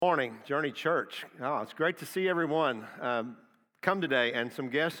Morning, Journey Church. Oh, it's great to see everyone come today and some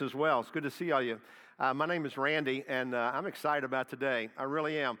guests as well. It's good to see all you. My name is Randy, and I'm excited about today. I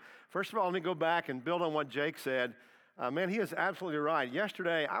really am. First of all, let me go back and build on what Jake said. Man, he is absolutely right.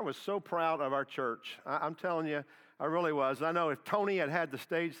 Yesterday, I was so proud of our church. I'm telling you, I really was. I know if Tony had had the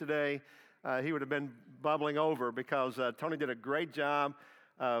stage today, he would have been bubbling over because Tony did a great job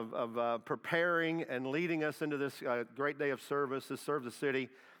of preparing and leading us into this great day of service to serve the city.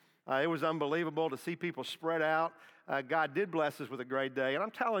 It was unbelievable to see people spread out. God did bless us with a great day. And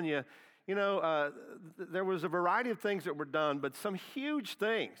I'm telling you, there was a variety of things that were done, but some huge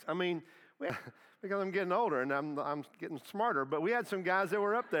things. I mean, because I'm getting older and I'm getting smarter, but we had some guys that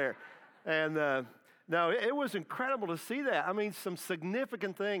were up there. And no, it was incredible to see that. I mean, some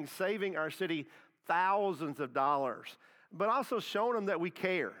significant things, saving our city thousands of dollars, but also showing them that we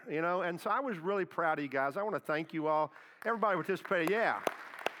care, And so I was really proud of you guys. I want to thank you all. Everybody participated, yeah.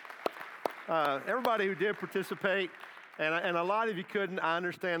 Everybody who did participate, and a lot of you couldn't. I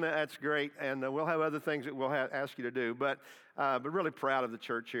understand that. That's great, and we'll have other things that we'll ask you to do, but really proud of the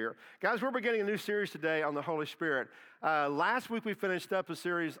church here. Guys, we're beginning a new series today on the Holy Spirit. Last week we finished up a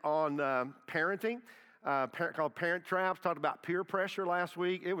series on parenting, called Parent Traps, talked about peer pressure last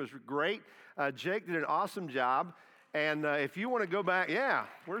week. It was great. Jake did an awesome job, and if you want to go back,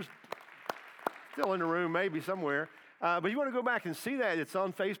 we're still in the room maybe somewhere. But you want to go back and see that, it's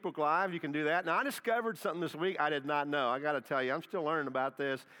on Facebook Live, you can do that. Now, I discovered something this week I did not know. I got to tell you, I'm still learning about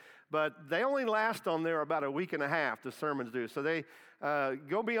this. But they only last on there about a week and a half, the sermons do. So they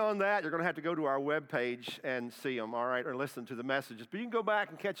go beyond that, you're going to have to go to our webpage and see them, all right, or listen to the messages. But you can go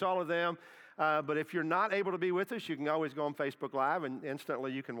back and catch all of them. But if you're not able to be with us, you can always go on Facebook Live, and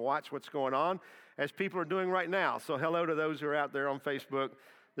instantly you can watch what's going on, as people are doing right now. So hello to those who are out there on Facebook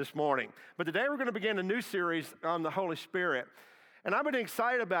this morning. But today we're going to begin a new series on the Holy Spirit. And I've been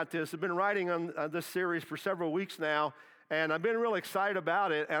excited about this. I've been writing on this series for several weeks now, and I've been really excited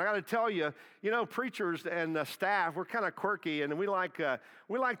about it. And I got to tell you, preachers and staff, we're kind of quirky, and we like to,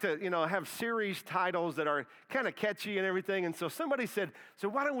 have series titles that are kind of catchy and everything. And so somebody said, so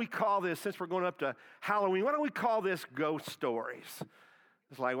why don't we call this, since we're going up to Halloween, why don't we call this Ghost Stories?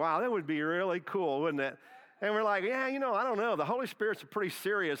 It's like, wow, that would be really cool, wouldn't it? And we're like, I don't know. The Holy Spirit's a pretty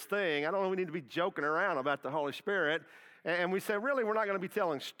serious thing. I don't know we need to be joking around about the Holy Spirit. And we said, really, we're not going to be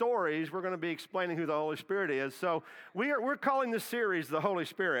telling stories. We're going to be explaining who the Holy Spirit is. So we're calling this series the Holy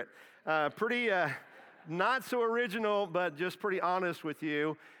Spirit. Pretty not so original, but just pretty honest with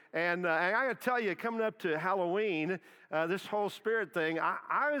you. And I got to tell you, coming up to Halloween, this whole Spirit thing,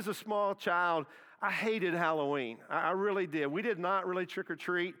 I as a small child, I hated Halloween. I really did. We did not really trick or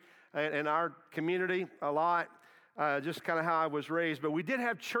treat in our community a lot, just kind of how I was raised. But we did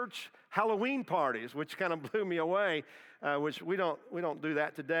have church Halloween parties, which kind of blew me away, which we don't do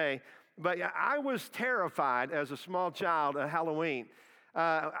that today. But I was terrified as a small child at Halloween.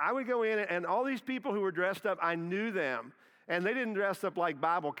 I would go in, and all these people who were dressed up, I knew them. And they didn't dress up like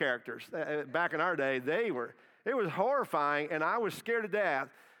Bible characters. Back in our day, it was horrifying, and I was scared to death.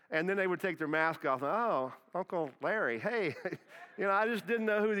 And then they would take their mask off. Oh, Uncle Larry, hey. I just didn't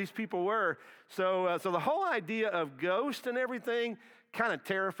know who these people were. So the whole idea of ghosts and everything kind of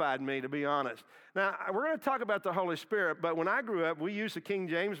terrified me, to be honest. Now, we're going to talk about the Holy Spirit, but when I grew up, we used the King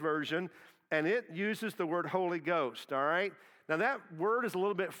James Version, and it uses the word Holy Ghost, all right? Now, that word is a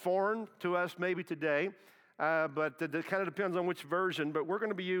little bit foreign to us maybe today, but it kind of depends on which version. But we're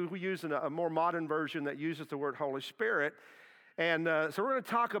going to be using a more modern version that uses the word Holy Spirit. And so we're going to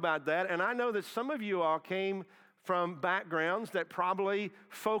talk about that. And I know that some of you all came from backgrounds that probably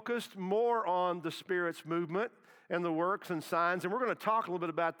focused more on the Spirit's movement and the works and signs. And we're going to talk a little bit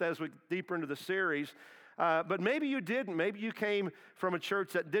about that as we get deeper into the series. But maybe you didn't. Maybe you came from a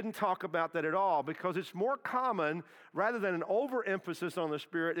church that didn't talk about that at all, because it's more common, rather than an overemphasis on the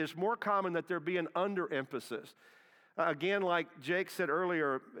Spirit, it's more common that there be an underemphasis. Again, like Jake said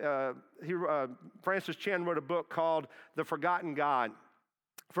earlier, Francis Chan wrote a book called The Forgotten God,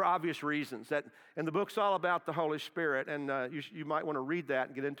 for obvious reasons. And the book's all about the Holy Spirit, and you might want to read that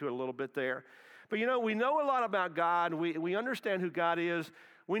and get into it a little bit there. But we know a lot about God. We understand who God is.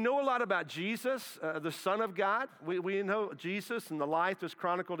 We know a lot about Jesus, the Son of God. We know Jesus and the life that's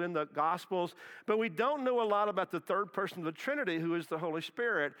chronicled in the Gospels, but we don't know a lot about the third person of the Trinity, who is the Holy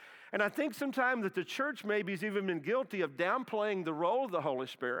Spirit. And I think sometimes that the church maybe has even been guilty of downplaying the role of the Holy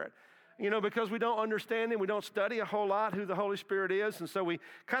Spirit. because we don't understand him. We don't study a whole lot who the Holy Spirit is. And so we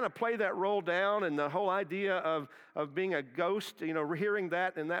kind of play that role down, and the whole idea of being a ghost, hearing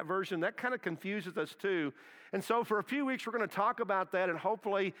that in that version, that kind of confuses us too. And so for a few weeks, we're going to talk about that and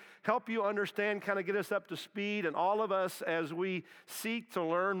hopefully help you understand, kind of get us up to speed, and all of us as we seek to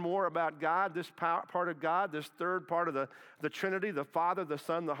learn more about God, this part of God, this third part of the Trinity, the Father, the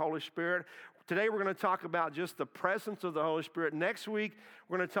Son, the Holy Spirit. Today we're going to talk about just the presence of the Holy Spirit. Next week,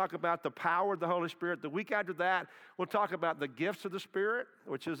 we're going to talk about the power of the Holy Spirit. The week after that, we'll talk about the gifts of the Spirit,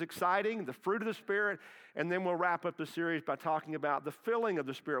 which is exciting, the fruit of the Spirit, and then we'll wrap up the series by talking about the filling of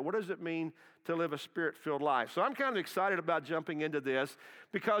the Spirit. What does it mean to live a Spirit-filled life? So I'm kind of excited about jumping into this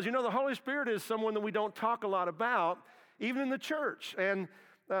because, the Holy Spirit is someone that we don't talk a lot about, even in the church.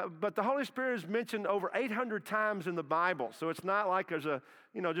 But the Holy Spirit is mentioned over 800 times in the Bible. So it's not like there's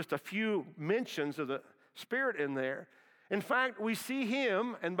just a few mentions of the Spirit in there. In fact, we see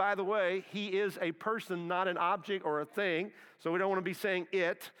him, and by the way, he is a person, not an object or a thing. So we don't want to be saying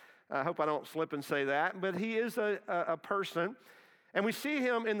it. I hope I don't slip and say that. But he is a person. And we see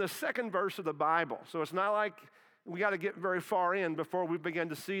him in the second verse of the Bible. So it's not like we got to get very far in before we begin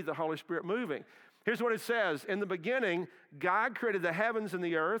to see the Holy Spirit moving. Here's what it says. In the beginning, God created the heavens and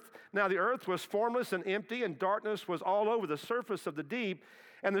the earth. Now the earth was formless and empty, and darkness was all over the surface of the deep,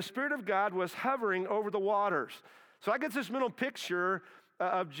 and the Spirit of God was hovering over the waters. So I get this mental picture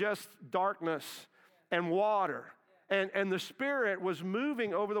of just darkness and water. And the Spirit was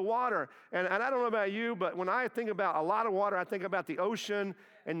moving over the water. And I don't know about you, but when I think about a lot of water, I think about the ocean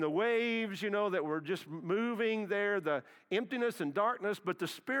and the waves, that were just moving there, the emptiness and darkness. But the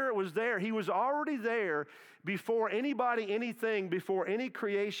Spirit was there. He was already there before anybody, anything, before any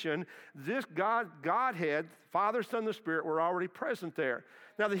creation. This Godhead, Father, Son, the Spirit, were already present there.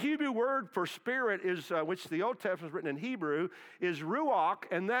 Now, the Hebrew word for spirit is, which the Old Testament is written in Hebrew, is ruach,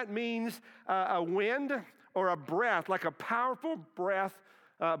 and that means a wind or a breath, like a powerful breath,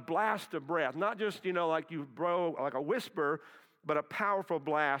 blast of breath. Not just, like you blow, like a whisper, but a powerful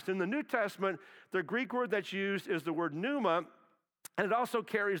blast. In the New Testament, the Greek word that's used is the word pneuma, and it also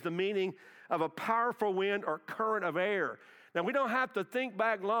carries the meaning of a powerful wind or current of air. Now, we don't have to think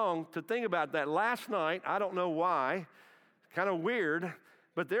back long to think about that. Last night, I don't know why, kind of weird,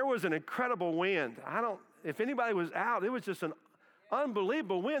 but there was an incredible wind. If anybody was out, it was just an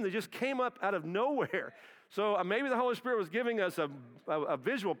unbelievable wind that just came up out of nowhere. So maybe the Holy Spirit was giving us a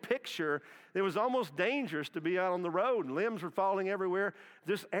visual picture. It was almost dangerous to be out on the road, and limbs were falling everywhere.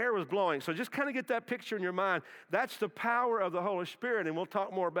 This air was blowing. So just kind of get that picture in your mind. That's the power of the Holy Spirit, and we'll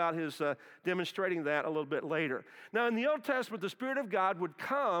talk more about his demonstrating that a little bit later. Now, in the Old Testament, the Spirit of God would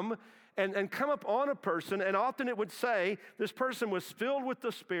come and come up on a person, and often it would say this person was filled with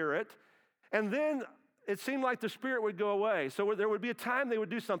the Spirit, and then it seemed like the Spirit would go away. So there would be a time they would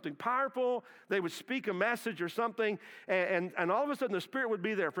do something powerful, they would speak a message or something, and all of a sudden the Spirit would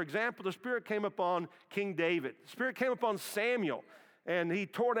be there. For example, the Spirit came upon King David. The Spirit came upon Samuel, and he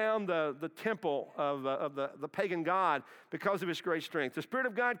tore down the temple of the pagan god because of his great strength. The Spirit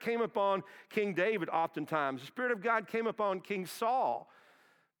of God came upon King David oftentimes. The Spirit of God came upon King Saul.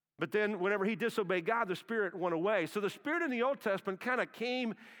 But then whenever he disobeyed God, the Spirit went away. So the Spirit in the Old Testament kind of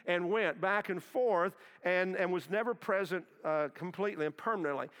came and went back and forth and was never present completely and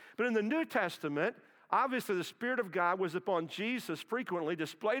permanently. But in the New Testament, obviously the Spirit of God was upon Jesus frequently,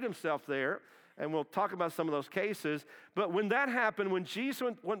 displayed himself there, and we'll talk about some of those cases. But when that happened, when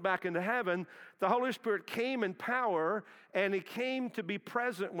Jesus went back into heaven, the Holy Spirit came in power, and he came to be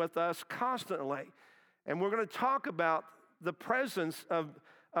present with us constantly. And we're going to talk about the presence of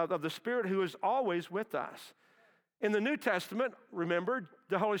the Spirit who is always with us. In the New Testament, remember,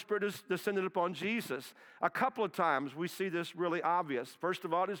 the Holy Spirit is descended upon Jesus. A couple of times we see this really obvious. First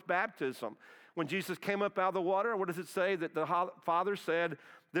of all, is baptism. When Jesus came up out of the water, what does it say? That the Father said,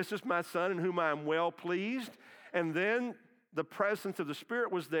 "This is my Son in whom I am well pleased." And then the presence of the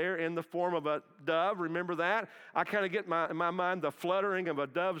Spirit was there in the form of a dove. Remember that? I kind of get in my mind the fluttering of a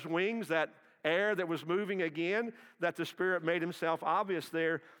dove's wings, that air that was moving again, that the Spirit made himself obvious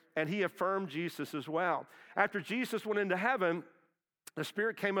there, and he affirmed Jesus as well. After Jesus went into heaven, the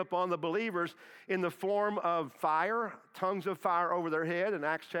Spirit came upon the believers in the form of fire, tongues of fire over their head in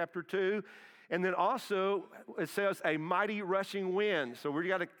Acts chapter 2. And then also, it says a mighty rushing wind. So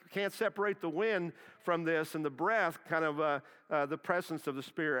we can't separate the wind from this, and the breath, kind of the presence of the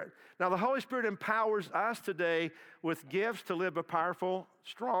Spirit. Now, the Holy Spirit empowers us today with gifts to live a powerful,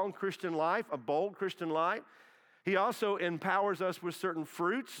 strong Christian life, a bold Christian life. He also empowers us with certain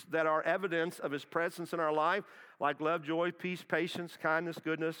fruits that are evidence of his presence in our life, like love, joy, peace, patience, kindness,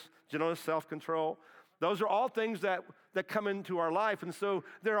 goodness, gentleness, self-control. Those are all things that come into our life. And so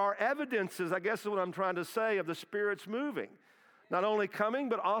there are evidences, I guess is what I'm trying to say, of the Spirit's moving. Not only coming,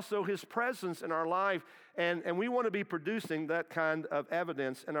 but also His presence in our life. And we want to be producing that kind of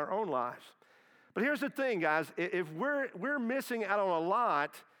evidence in our own lives. But here's the thing, guys. If we're missing out on a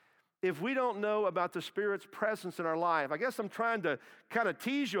lot if we don't know about the Spirit's presence in our life. I guess I'm trying to kind of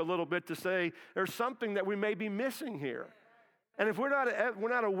tease you a little bit to say there's something that we may be missing here. And if we're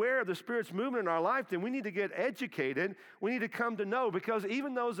not aware of the Spirit's movement in our life, then we need to get educated. We need to come to know, because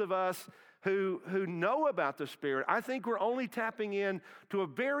even those of us who know about the Spirit, I think we're only tapping in to a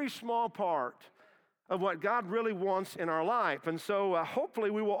very small part of what God really wants in our life. And so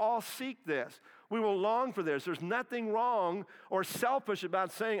hopefully we will all seek this. We will long for this. There's nothing wrong or selfish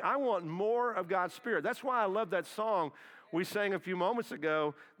about saying, I want more of God's Spirit. That's why I love that song we sang a few moments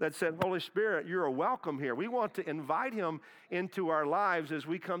ago that said, Holy Spirit, you're welcome here. We want to invite Him into our lives as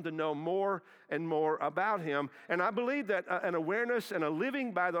we come to know more and more about Him. And I believe that an awareness and a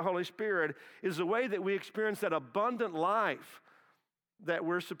living by the Holy Spirit is the way that we experience that abundant life that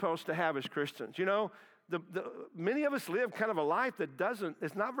we're supposed to have as Christians. You know, many of us live kind of a life that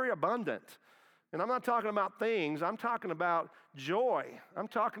it's not very abundant. And I'm not talking about things. I'm talking about joy. I'm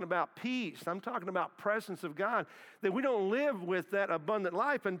talking about peace. I'm talking about presence of God. That we don't live with that abundant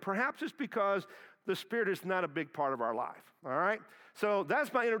life. And perhaps it's because the Spirit is not a big part of our life. All right? So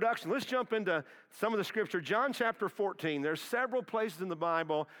that's my introduction. Let's jump into some of the Scripture. John chapter 14. There's several places in the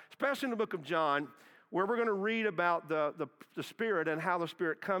Bible, especially in the book of John, where we're going to read about the Spirit and how the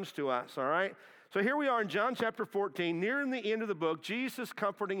Spirit comes to us. All right? So here we are in John chapter 14, nearing the end of the book, Jesus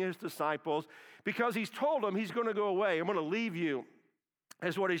comforting His disciples because He's told them He's going to go away. I'm going to leave you,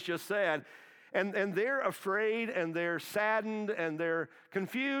 is what He's just said. And they're afraid, and they're saddened, and they're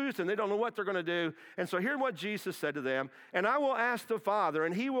confused, and they don't know what they're going to do. And so here's what Jesus said to them, and I will ask the Father,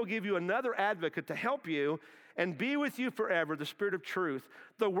 and He will give you another advocate to help you and be with you forever, the Spirit of truth.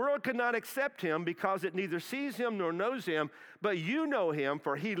 The world cannot accept Him because it neither sees Him nor knows Him, but you know Him,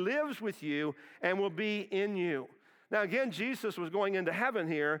 for He lives with you and will be in you. Now again, Jesus was going into heaven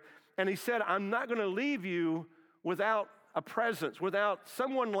here, and He said, I'm not going to leave you without a presence, without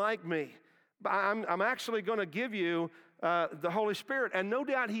someone like me. I'm actually going to give you the Holy Spirit. And no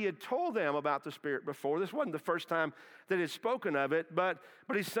doubt He had told them about the Spirit before. This wasn't the first time that He had spoken of it, but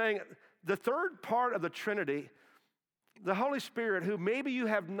He's saying, the third part of the Trinity, the Holy Spirit, who maybe you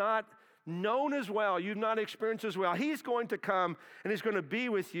have not known as well, you've not experienced as well, He's going to come and He's going to be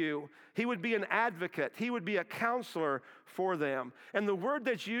with you. He would be an advocate. He would be a counselor for them. And the word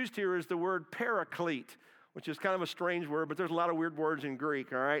that's used here is the word paraclete, which is kind of a strange word, but there's a lot of weird words in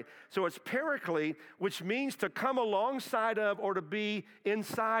Greek, all right? So it's paraclete, which means to come alongside of or to be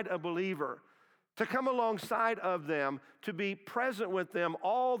inside a believer. To come alongside of them, to be present with them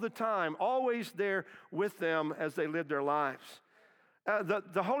all the time, always there with them as they live their lives.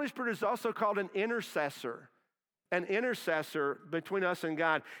 The Holy Spirit is also called an intercessor between us and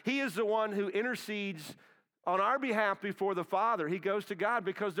God. He is the one who intercedes on our behalf before the Father. He goes to God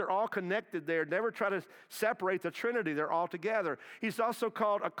because they're all connected there. Never try to separate the Trinity. They're all together. He's also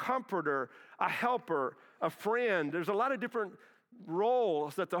called a comforter, a helper, a friend. There's a lot of different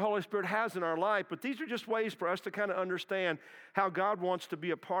roles that the Holy Spirit has in our life, but these are just ways for us to kind of understand how God wants to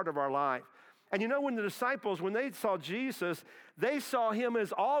be a part of our life. And you know, when the disciples, when they saw Jesus, they saw Him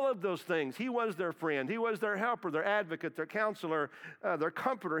as all of those things. He was their friend. He was their helper, their advocate, their counselor, their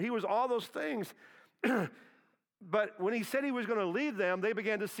comforter. He was all those things. But when He said He was going to leave them, they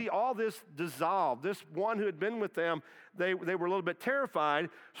began to see all this dissolve. This one who had been with them, they were a little bit terrified.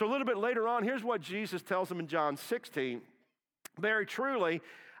 So a little bit later on, here's what Jesus tells them in John 16. Very truly,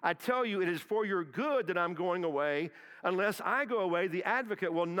 I tell you, it is for your good that I'm going away. Unless I go away, the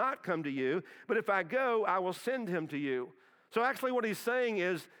advocate will not come to you. But if I go, I will send him to you. So actually what He's saying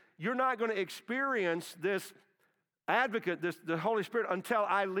is, you're not going to experience this advocate, the Holy Spirit, until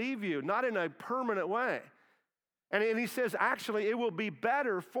I leave you, not in a permanent way. And He says, actually, it will be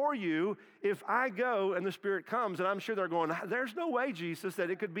better for you if I go and the Spirit comes. And I'm sure they're going, there's no way, Jesus,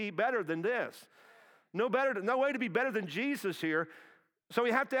 that it could be better than this. No way to be better than Jesus here. So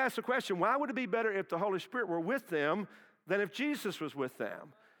we have to ask the question, why would it be better if the Holy Spirit were with them than if Jesus was with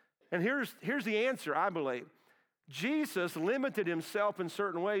them? And here's the answer, I believe. Jesus limited Himself in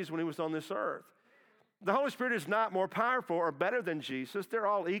certain ways when He was on this earth. The Holy Spirit is not more powerful or better than Jesus. They're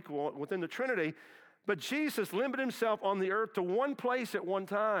all equal within the Trinity. But Jesus limited Himself on the earth to one place at one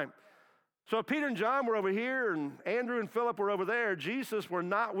time. So if Peter and John were over here and Andrew and Philip were over there, Jesus were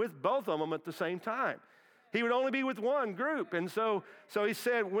not with both of them at the same time. He would only be with one group. And so He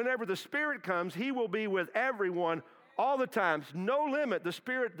said, whenever the Spirit comes, He will be with everyone all the time. No limit. The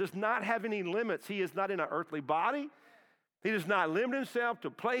Spirit does not have any limits. He is not in an earthly body. He does not limit himself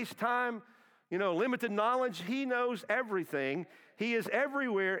to place, time, limited knowledge. He knows everything. He is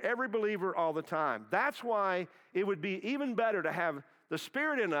everywhere, every believer, all the time. That's why it would be even better to have the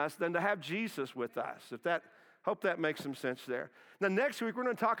Spirit in us than to have Jesus with us. Hope that makes some sense there. Now, next week, we're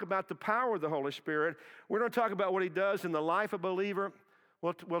going to talk about the power of the Holy Spirit. We're going to talk about what he does in the life of a believer.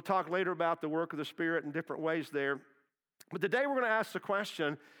 We'll talk later about the work of the Spirit in different ways there. But today, we're going to ask the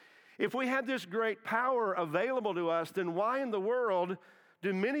question, if we had this great power available to us, then why in the world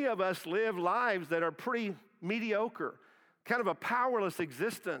do many of us live lives that are pretty mediocre, kind of a powerless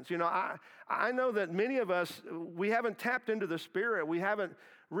existence? I know that many of us, we haven't tapped into the Spirit. We haven't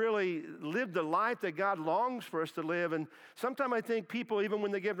really lived the life that God longs for us to live. And sometimes I think people, even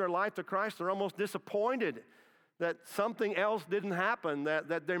when they give their life to Christ, they're almost disappointed that something else didn't happen,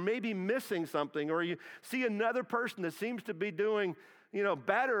 that they may be missing something, or you see another person that seems to be doing,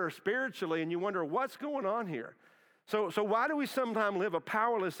 better spiritually, and you wonder, what's going on here? So why do we sometimes live a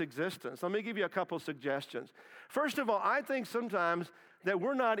powerless existence? Let me give you a couple of suggestions. First of all, I think sometimes that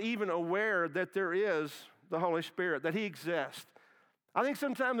we're not even aware that there is the Holy Spirit, that he exists. I think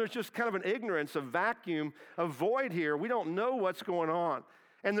sometimes there's just kind of an ignorance, a vacuum, a void here. We don't know what's going on.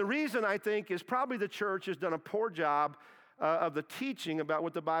 And the reason, I think, is probably the church has done a poor job of the teaching about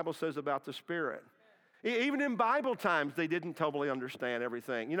what the Bible says about the Spirit. Even in Bible times, they didn't totally understand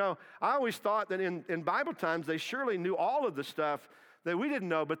everything. I always thought that in Bible times, they surely knew all of the stuff that we didn't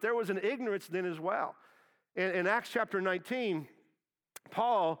know, but there was an ignorance then as well. In Acts chapter 19,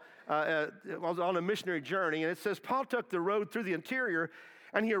 Paul was on a missionary journey, and it says Paul took the road through the interior,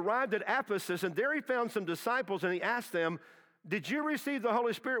 and he arrived at Ephesus, and there he found some disciples, and he asked them, "Did you receive the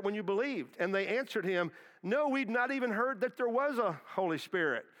Holy Spirit when you believed?" And they answered him, "No, we'd not even heard that there was a Holy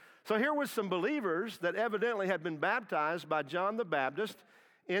Spirit." So here was some believers that evidently had been baptized by John the Baptist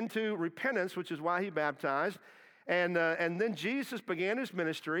into repentance, which is why he baptized. And then Jesus began his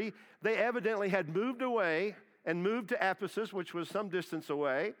ministry. They evidently had moved away and moved to Ephesus, which was some distance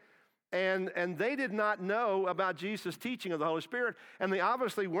away. And they did not know about Jesus' teaching of the Holy Spirit. And they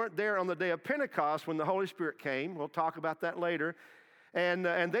obviously weren't there on the day of Pentecost when the Holy Spirit came. We'll talk about that later. And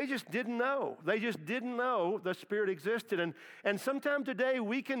they just didn't know. They just didn't know the Spirit existed. And sometime today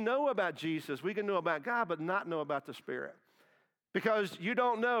we can know about Jesus. We can know about God, but not know about the Spirit. Because you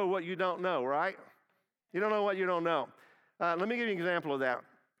don't know what you don't know, right? You don't know what you don't know. Let me give you an example of that.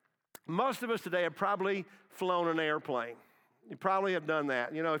 Most of us today have probably flown an airplane. You probably have done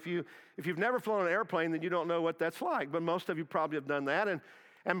that. If you've never flown an airplane, then you don't know what that's like. But most of you probably have done that.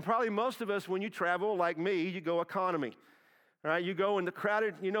 And probably most of us, when you travel, like me, you go economy. All right, you go in the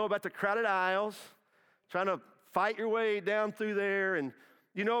crowded, about the crowded aisles, trying to fight your way down through there. And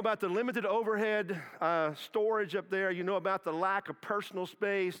you know about the limited overhead storage up there. You know about the lack of personal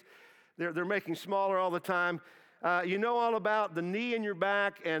space. They're making smaller all the time. You know all about the knee in your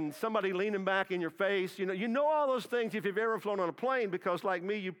back and somebody leaning back in your face. You know all those things if you've ever flown on a plane, because like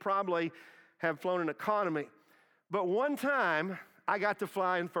me, you probably have flown in economy. But one time, I got to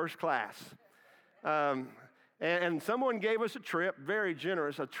fly in first class. And someone gave us a trip, very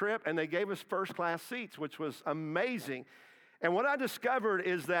generous, and they gave us first class seats, which was amazing. And what I discovered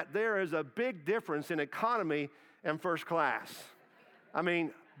is that there is a big difference in economy and first class. I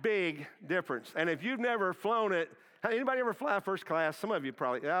mean, big difference. And if you've never flown it, anybody ever fly first class? Some of you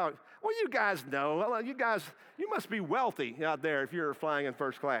probably, well, you guys know. Well, you must be wealthy out there if you're flying in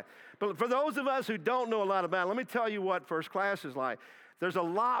first class. But for those of us who don't know a lot about it, let me tell you what first class is like. There's a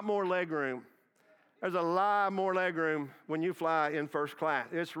lot more leg room. There's a lot more leg room when you fly in first class.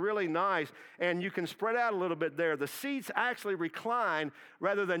 It's really nice, and you can spread out a little bit there. The seats actually recline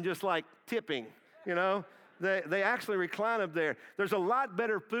rather than just like tipping, They actually recline up there. There's a lot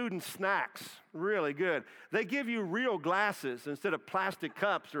better food and snacks, really good. They give you real glasses instead of plastic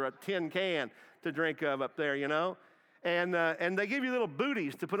cups or a tin can to drink of up there, And they give you little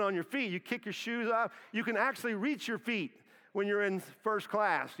booties to put on your feet. You kick your shoes off. You can actually reach your feet when you're in first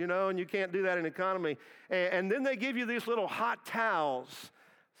class, and you can't do that in economy. And then they give you these little hot towels,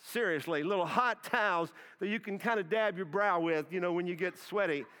 seriously, little hot towels that you can kind of dab your brow with, when you get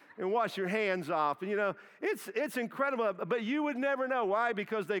sweaty, and wash your hands off. And, it's incredible, but you would never know. Why?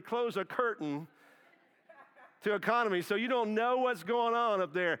 Because they close a curtain to economy, so you don't know what's going on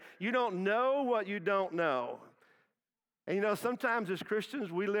up there. You don't know what you don't know. And, sometimes as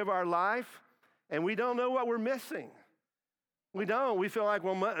Christians, we live our life, and we don't know what we're missing. We don't. We feel like,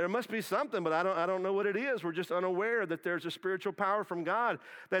 well, there must be something, but I don't know what it is. We're just unaware that there's a spiritual power from God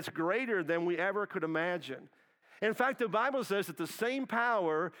that's greater than we ever could imagine. In fact, the Bible says that the same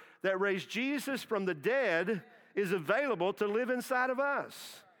power that raised Jesus from the dead is available to live inside of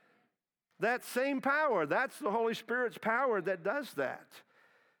us. That same power, that's the Holy Spirit's power that does that.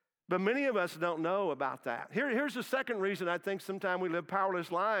 But many of us don't know about that. Here's the second reason I think sometimes we live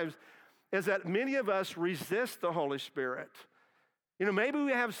powerless lives is that many of us resist the Holy Spirit. You know, maybe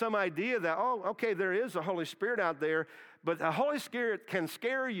we have some idea that, oh, okay, there is a Holy Spirit out there, but the Holy Spirit can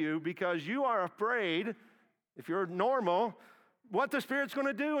scare you because you are afraid, if you're normal, what the Spirit's going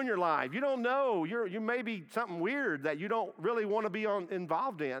to do in your life. You don't know. You may be something weird that you don't really want to be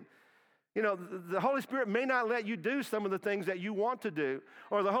involved in. You know, the Holy Spirit may not let you do some of the things that you want to do,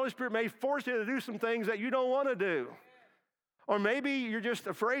 or the Holy Spirit may force you to do some things that you don't want to do. Or maybe you're just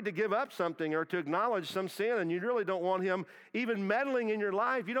afraid to give up something or to acknowledge some sin, and you really don't want Him even meddling in your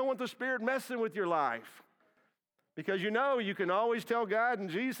life. You don't want the Spirit messing with your life. Because you know you can always tell God and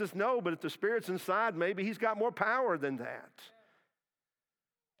Jesus no, but if the Spirit's inside, maybe He's got more power than that.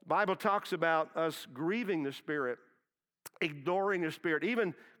 The Bible talks about us grieving the Spirit, ignoring the Spirit,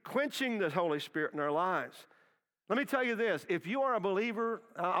 even quenching the Holy Spirit in our lives. Let me tell you this. If you are a believer,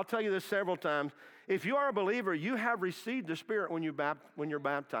 I'll tell you this several times. If you are a believer, you have received the Spirit when you're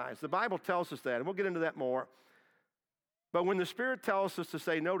baptized. The Bible tells us that, and we'll get into that more. But when the Spirit tells us to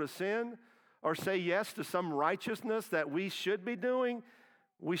say no to sin or say yes to some righteousness that we should be doing,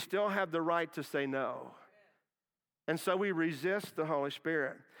 we still have the right to say no. And so we resist the Holy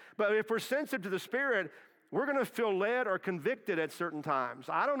Spirit. But if we're sensitive to the Spirit, we're going to feel led or convicted at certain times.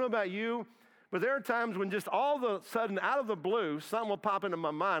 I don't know about you, but there are times when just all of a sudden, out of the blue, something will pop into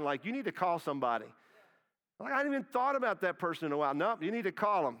my mind, like you need to call somebody. Like I hadn't even thought about that person in a while. Nope, you need to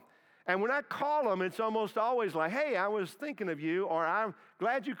call them. And when I call them, it's almost always like, hey, I was thinking of you, or I'm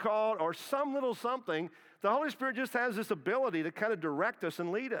glad you called, or some little something. The Holy Spirit just has this ability to kind of direct us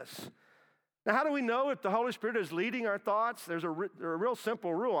and lead us. Now, how do we know if the Holy Spirit is leading our thoughts? There's a real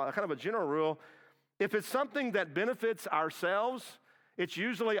simple rule, kind of a general rule. If it's something that benefits ourselves, it's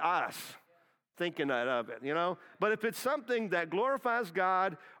usually us thinking of it, you know? But if it's something that glorifies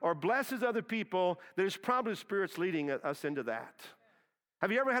God or blesses other people, then it's probably the Spirit's leading us into that.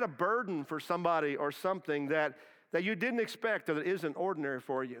 Have you ever had a burden for somebody or something that you didn't expect or that isn't ordinary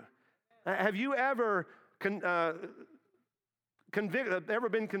for you? Have you ever ever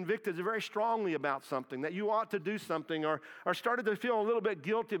been convicted very strongly about something, that you ought to do something, or started to feel a little bit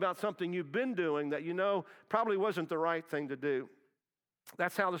guilty about something you've been doing that you know probably wasn't the right thing to do?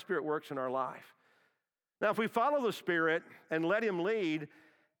 That's how the Spirit works in our life. Now, if we follow the Spirit and let Him lead,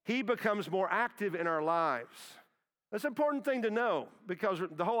 He becomes more active in our lives. That's an important thing to know, because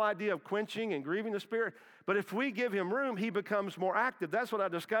the whole idea of quenching and grieving the Spirit, but if we give Him room, He becomes more active. That's what I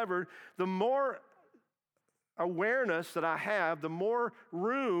discovered. The more awareness that I have, the more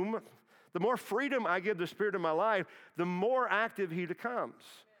room, the more freedom I give the Spirit in my life, the more active He becomes.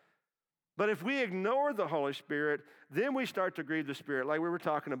 But if we ignore the Holy Spirit, then we start to grieve the Spirit, like we were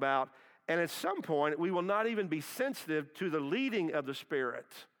talking about, and at some point, we will not even be sensitive to the leading of the Spirit.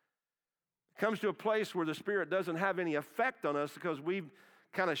 It comes to a place where the Spirit doesn't have any effect on us because we've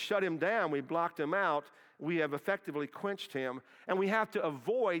kind of shut Him down, we blocked Him out, we have effectively quenched Him, and we have to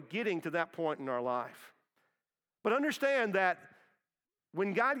avoid getting to that point in our life. But understand that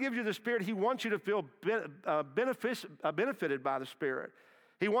when God gives you the Spirit, He wants you to feel benefited by the Spirit.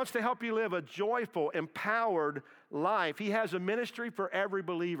 He wants to help you live a joyful, empowered life. He has a ministry for every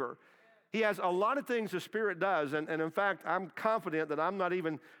believer. He has a lot of things the Spirit does, and in fact, I'm confident that I'm not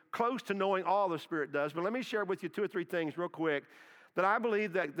even close to knowing all the Spirit does, but let me share with you 2 or 3 things real quick that I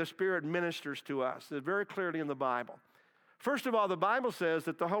believe that the Spirit ministers to us. It's very clearly in the Bible. First of all, the Bible says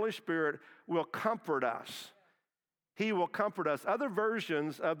that the Holy Spirit will comfort us. He will comfort us. Other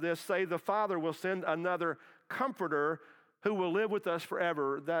versions of this say the Father will send another comforter who will live with us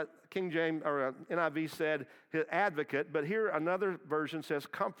forever. That King James or NIV said his advocate, but here another version says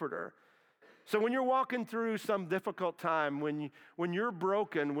comforter. So when you're walking through some difficult time, when you're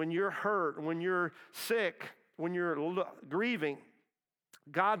broken, when you're hurt, when you're sick, when you're grieving,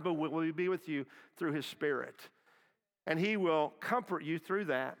 God will be with you through His Spirit, and He will comfort you through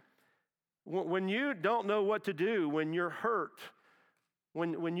that. When you don't know what to do, when you're hurt,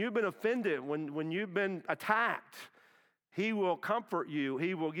 when you've been offended, when you've been attacked, He will comfort you.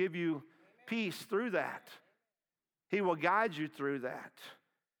 He will give you peace through that. He will guide you through that.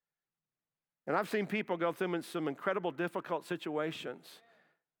 And I've seen people go through some incredible difficult situations,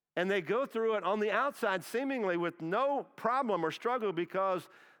 and they go through it on the outside seemingly with no problem or struggle because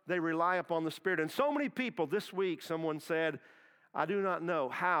they rely upon the Spirit. And so many people this week, someone said, I do not know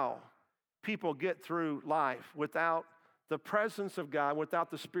how people get through life without the presence of God,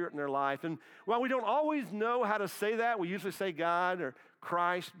 without the Spirit in their life. And while we don't always know how to say that, we usually say God or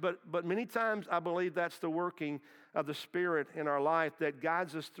Christ, but many times I believe that's the working of the Spirit in our life that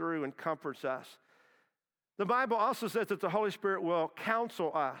guides us through and comforts us. The Bible also says that the Holy Spirit will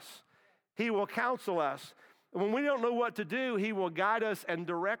counsel us. He will counsel us. When we don't know what to do, He will guide us and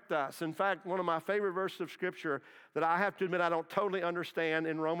direct us. In fact, one of my favorite verses of Scripture that I have to admit I don't totally understand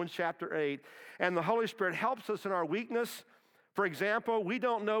in Romans chapter 8, and the Holy Spirit helps us in our weakness. For example, we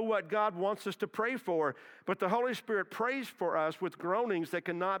don't know what God wants us to pray for, but the Holy Spirit prays for us with groanings that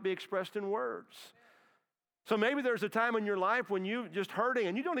cannot be expressed in words. So maybe there's a time in your life when you're just hurting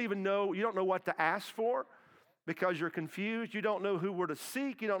and you don't know what to ask for, because you're confused. You don't know who to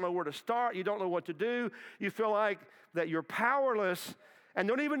seek. You don't know where to start. You don't know what to do. You feel like that you're powerless and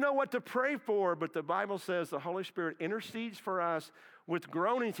don't even know what to pray for. But the Bible says the Holy Spirit intercedes for us with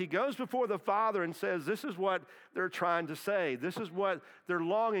groanings. He goes before the Father and says, this is what they're trying to say. This is what they're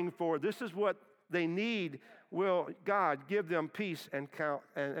longing for. This is what they need. Will God give them peace and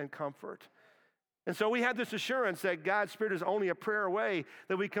comfort? And so we have this assurance that God's Spirit is only a prayer away,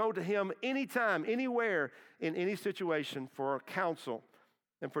 that we go to Him anytime, anywhere, in any situation for counsel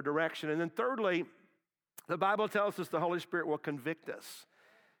and for direction. And then thirdly, the Bible tells us the Holy Spirit will convict us.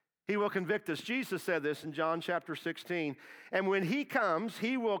 He will convict us. Jesus said this in John chapter 16. And when He comes,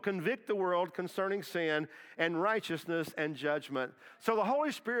 He will convict the world concerning sin and righteousness and judgment. So the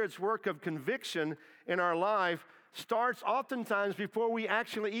Holy Spirit's work of conviction in our life starts oftentimes before we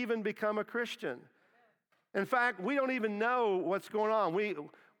actually even become a Christian. In fact, we don't even know what's going on.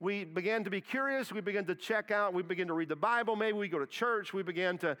 We begin to be curious. We begin to check out. We begin to read the Bible. Maybe we go to church. We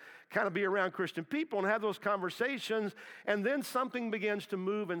begin to kind of be around Christian people and have those conversations. And then something begins to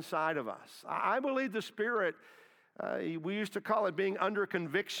move inside of us. I believe the Spirit, we used to call it being under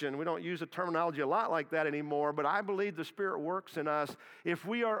conviction. We don't use the terminology a lot like that anymore. But I believe the Spirit works in us. If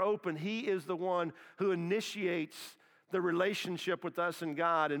we are open, He is the one who initiates the relationship with us and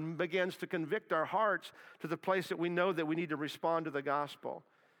God and begins to convict our hearts to the place that we know that we need to respond to the gospel.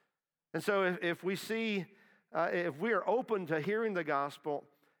 And so if we are open to hearing the gospel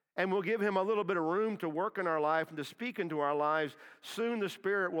and we'll give Him a little bit of room to work in our life and to speak into our lives, soon the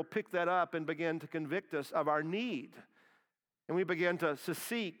Spirit will pick that up and begin to convict us of our need. And we begin to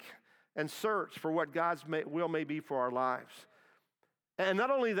seek and search for what God's will may be for our lives. And not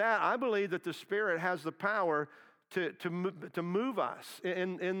only that, I believe that the Spirit has the power to move us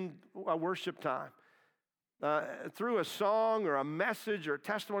in a worship time. Through a song or a message or a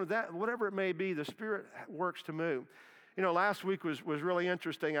testimony, that whatever it may be, the Spirit works to move. You know, last week was really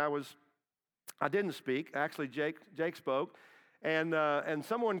interesting. I didn't speak. Actually, Jake spoke. And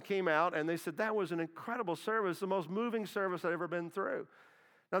someone came out and they said, that was an incredible service, the most moving service I've ever been through.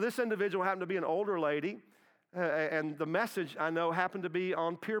 Now, this individual happened to be an older lady, and the message, I know, happened to be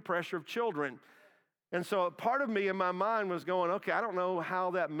on peer pressure of children. And so part of me in my mind was going, okay, I don't know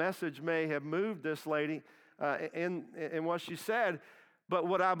how that message may have moved this lady in what she said, but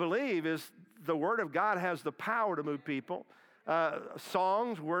what I believe is the Word of God has the power to move people.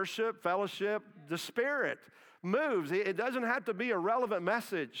 Songs, worship, fellowship, the Spirit moves. It doesn't have to be a relevant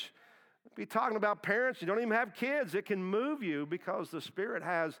message. Be talking about parents, you don't even have kids. It can move you because the Spirit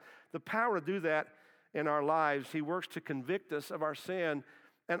has the power to do that in our lives. He works to convict us of our sin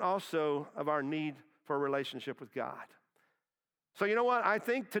and also of our need for a relationship with God. So you know what? I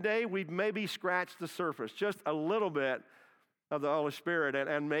think today we've maybe scratched the surface, just a little bit of the Holy Spirit.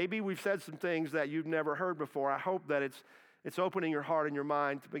 And maybe we've said some things that you've never heard before. I hope that it's opening your heart and your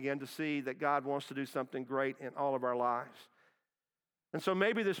mind to begin to see that God wants to do something great in all of our lives. And so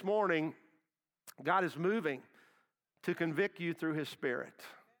maybe this morning, God is moving to convict you through His Spirit.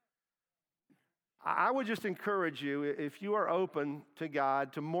 I would just encourage you, if you are open to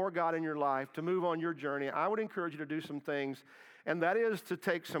God, to more God in your life, to move on your journey, I would encourage you to do some things, and that is to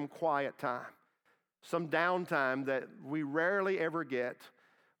take some quiet time, some downtime that we rarely ever get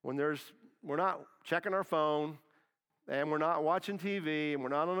when we're not checking our phone, and we're not watching TV, and we're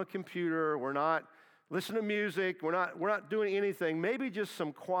not on a computer, we're not listening to music, we're not doing anything. Maybe just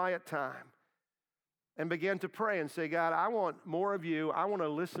some quiet time, and begin to pray and say, God, I want more of you. I want to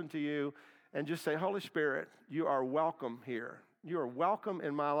listen to you. And just say, Holy Spirit, you are welcome here. You are welcome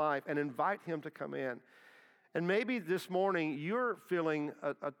in my life, and invite Him to come in. And maybe this morning you're feeling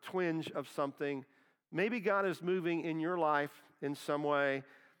a twinge of something. Maybe God is moving in your life in some way,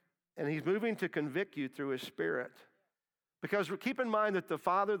 and He's moving to convict you through His Spirit. Because keep in mind that the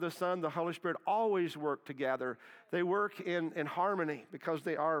Father, the Son, the Holy Spirit always work together. They work in harmony because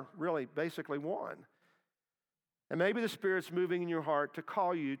they are really basically one. And maybe the Spirit's moving in your heart to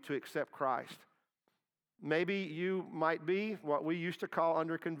call you to accept Christ. Maybe you might be what we used to call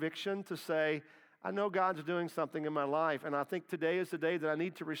under conviction, to say, I know God's doing something in my life, and I think today is the day that I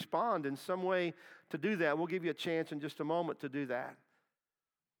need to respond in some way to do that. We'll give you a chance in just a moment to do that.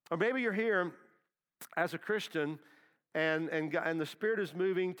 Or maybe you're here as a Christian, and the Spirit is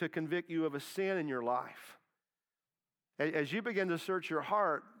moving to convict you of a sin in your life. As you begin to search your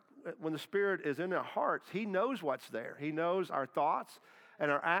heart, when the Spirit is in our hearts, He knows what's there. He knows our thoughts and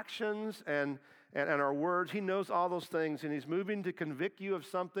our actions and our words. He knows all those things, and He's moving to convict you of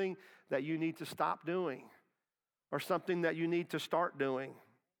something that you need to stop doing or something that you need to start doing.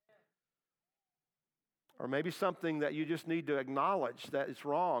 Or maybe something that you just need to acknowledge that it's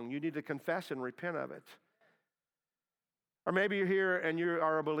wrong. You need to confess and repent of it. Or maybe you're here and you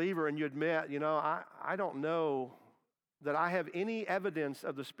are a believer and you admit, I don't know that I have any evidence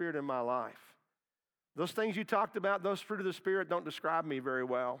of the Spirit in my life. Those things you talked about, those fruit of the Spirit, don't describe me very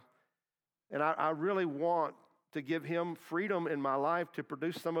well. And I really want to give Him freedom in my life to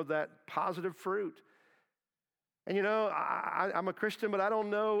produce some of that positive fruit. And I'm a Christian, but I don't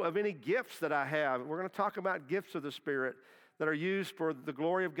know of any gifts that I have. We're going to talk about gifts of the Spirit that are used for the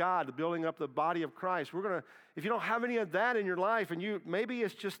glory of God, the building up the body of Christ. If you don't have any of that in your life, and maybe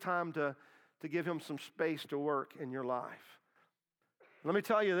it's just time to give Him some space to work in your life. Let me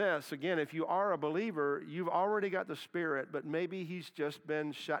tell you this, again, if you are a believer, you've already got the Spirit, but maybe He's just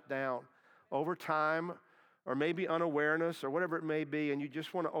been shut down over time, or maybe unawareness, or whatever it may be, and you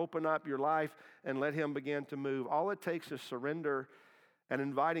just want to open up your life and let Him begin to move. All it takes is surrender and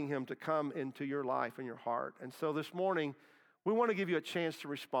inviting Him to come into your life and your heart. And so this morning, we want to give you a chance to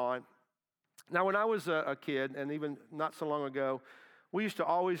respond. Now, when I was a kid, and even not so long ago, we used to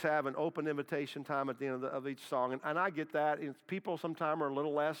always have an open invitation time at the end of each song, and I get that. People sometimes are a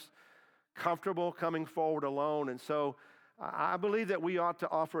little less comfortable coming forward alone, and so I believe that we ought to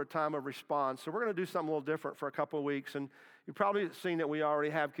offer a time of response. So we're going to do something a little different for a couple of weeks, and you've probably seen that we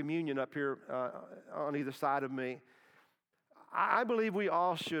already have communion up here on either side of me. I believe we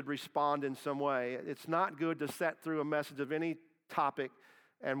all should respond in some way. It's not good to set through a message of any topic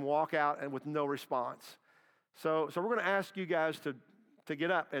and walk out and with no response. So we're going to ask you guys to get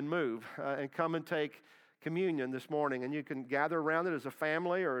up and move and come and take communion this morning. And you can gather around it as a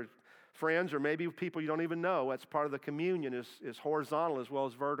family or friends or maybe people you don't even know. That's part of the communion is horizontal as well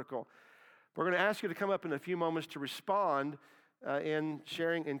as vertical. We're going to ask you to come up in a few moments to respond in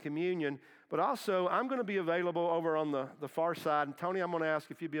sharing in communion. But also, I'm going to be available over on the far side. And Tony, I'm going to ask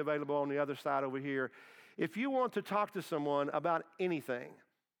if you'd be available on the other side over here. If you want to talk to someone about anything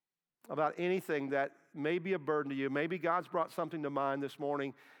that may be a burden to you, maybe God's brought something to mind this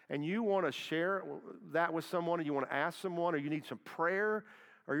morning, and you want to share that with someone, or you want to ask someone, or you need some prayer,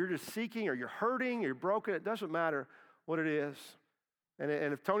 or you're just seeking, or you're hurting, or you're broken, it doesn't matter what it is.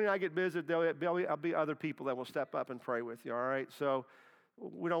 And if Tony and I get busy, there'll be other people that will step up and pray with you, all right? So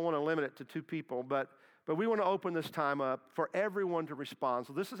we don't want to limit it to two people, but we want to open this time up for everyone to respond.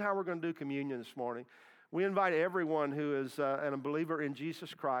 So this is how we're going to do communion this morning. We invite everyone who is a believer in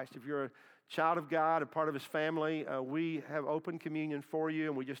Jesus Christ. If you're a child of God, a part of His family, we have open communion for you,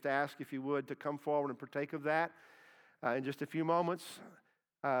 and we just ask if you would to come forward and partake of that in just a few moments.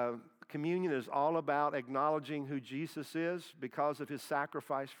 Communion is all about acknowledging who Jesus is because of His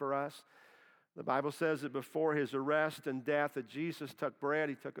sacrifice for us. The Bible says that before His arrest and death, that Jesus took bread.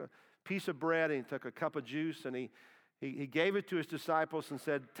 He took a piece of bread and He took a cup of juice, and He gave it to His disciples and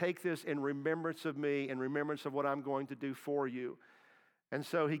said, "Take this in remembrance of me, in remembrance of what I'm going to do for you." And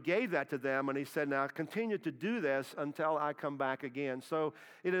so He gave that to them, and He said, "Now continue to do this until I come back again." So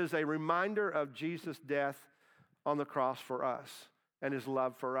it is a reminder of Jesus' death on the cross for us and His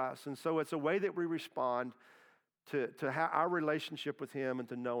love for us. And so it's a way that we respond to our relationship with Him and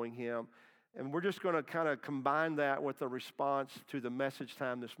to knowing Him. And we're just going to kind of combine that with a response to the message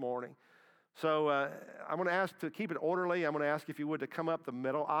time this morning. So I'm going to ask to keep it orderly. I'm going to ask if you would to come up the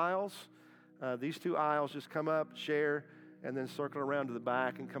middle aisles. These two aisles, just come up, share, and then circle around to the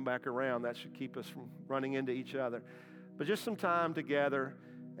back and come back around. That should keep us from running into each other. But just some time together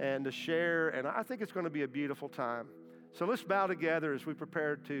and to share, and I think it's going to be a beautiful time. So let's bow together as we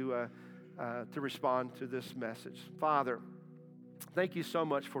prepare to respond to this message. Father, thank you so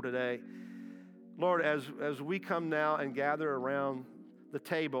much for today. Lord, as we come now and gather around the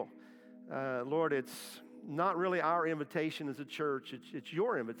table, Lord, it's not really our invitation as a church, it's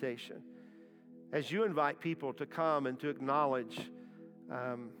your invitation. As you invite people to come and to acknowledge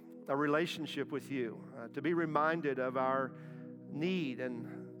a relationship with you, to be reminded of our need and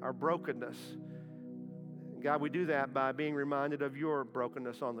our brokenness. God, we do that by being reminded of your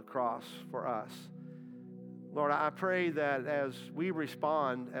brokenness on the cross for us. Lord, I pray that as we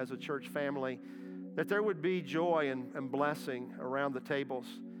respond as a church family, that there would be joy and blessing around the tables.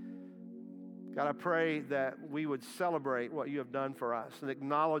 God, I pray that we would celebrate what you have done for us, an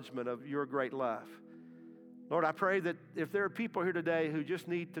acknowledgement of your great love. Lord, I pray that if there are people here today who just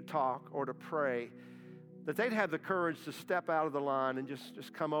need to talk or to pray, that they'd have the courage to step out of the line and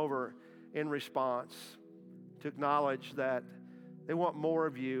just come over in response, to acknowledge that they want more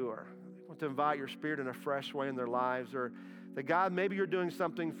of you, or want to invite your Spirit in a fresh way in their lives, or that, God, maybe you're doing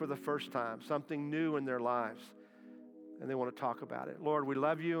something for the first time, something new in their lives, and they want to talk about it. Lord, we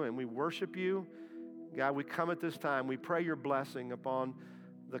love you and we worship you. God, we come at this time. We pray your blessing upon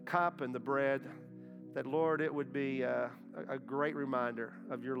the cup and the bread, that, Lord, it would be a great reminder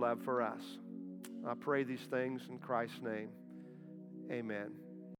of your love for us. I pray these things in Christ's name. Amen.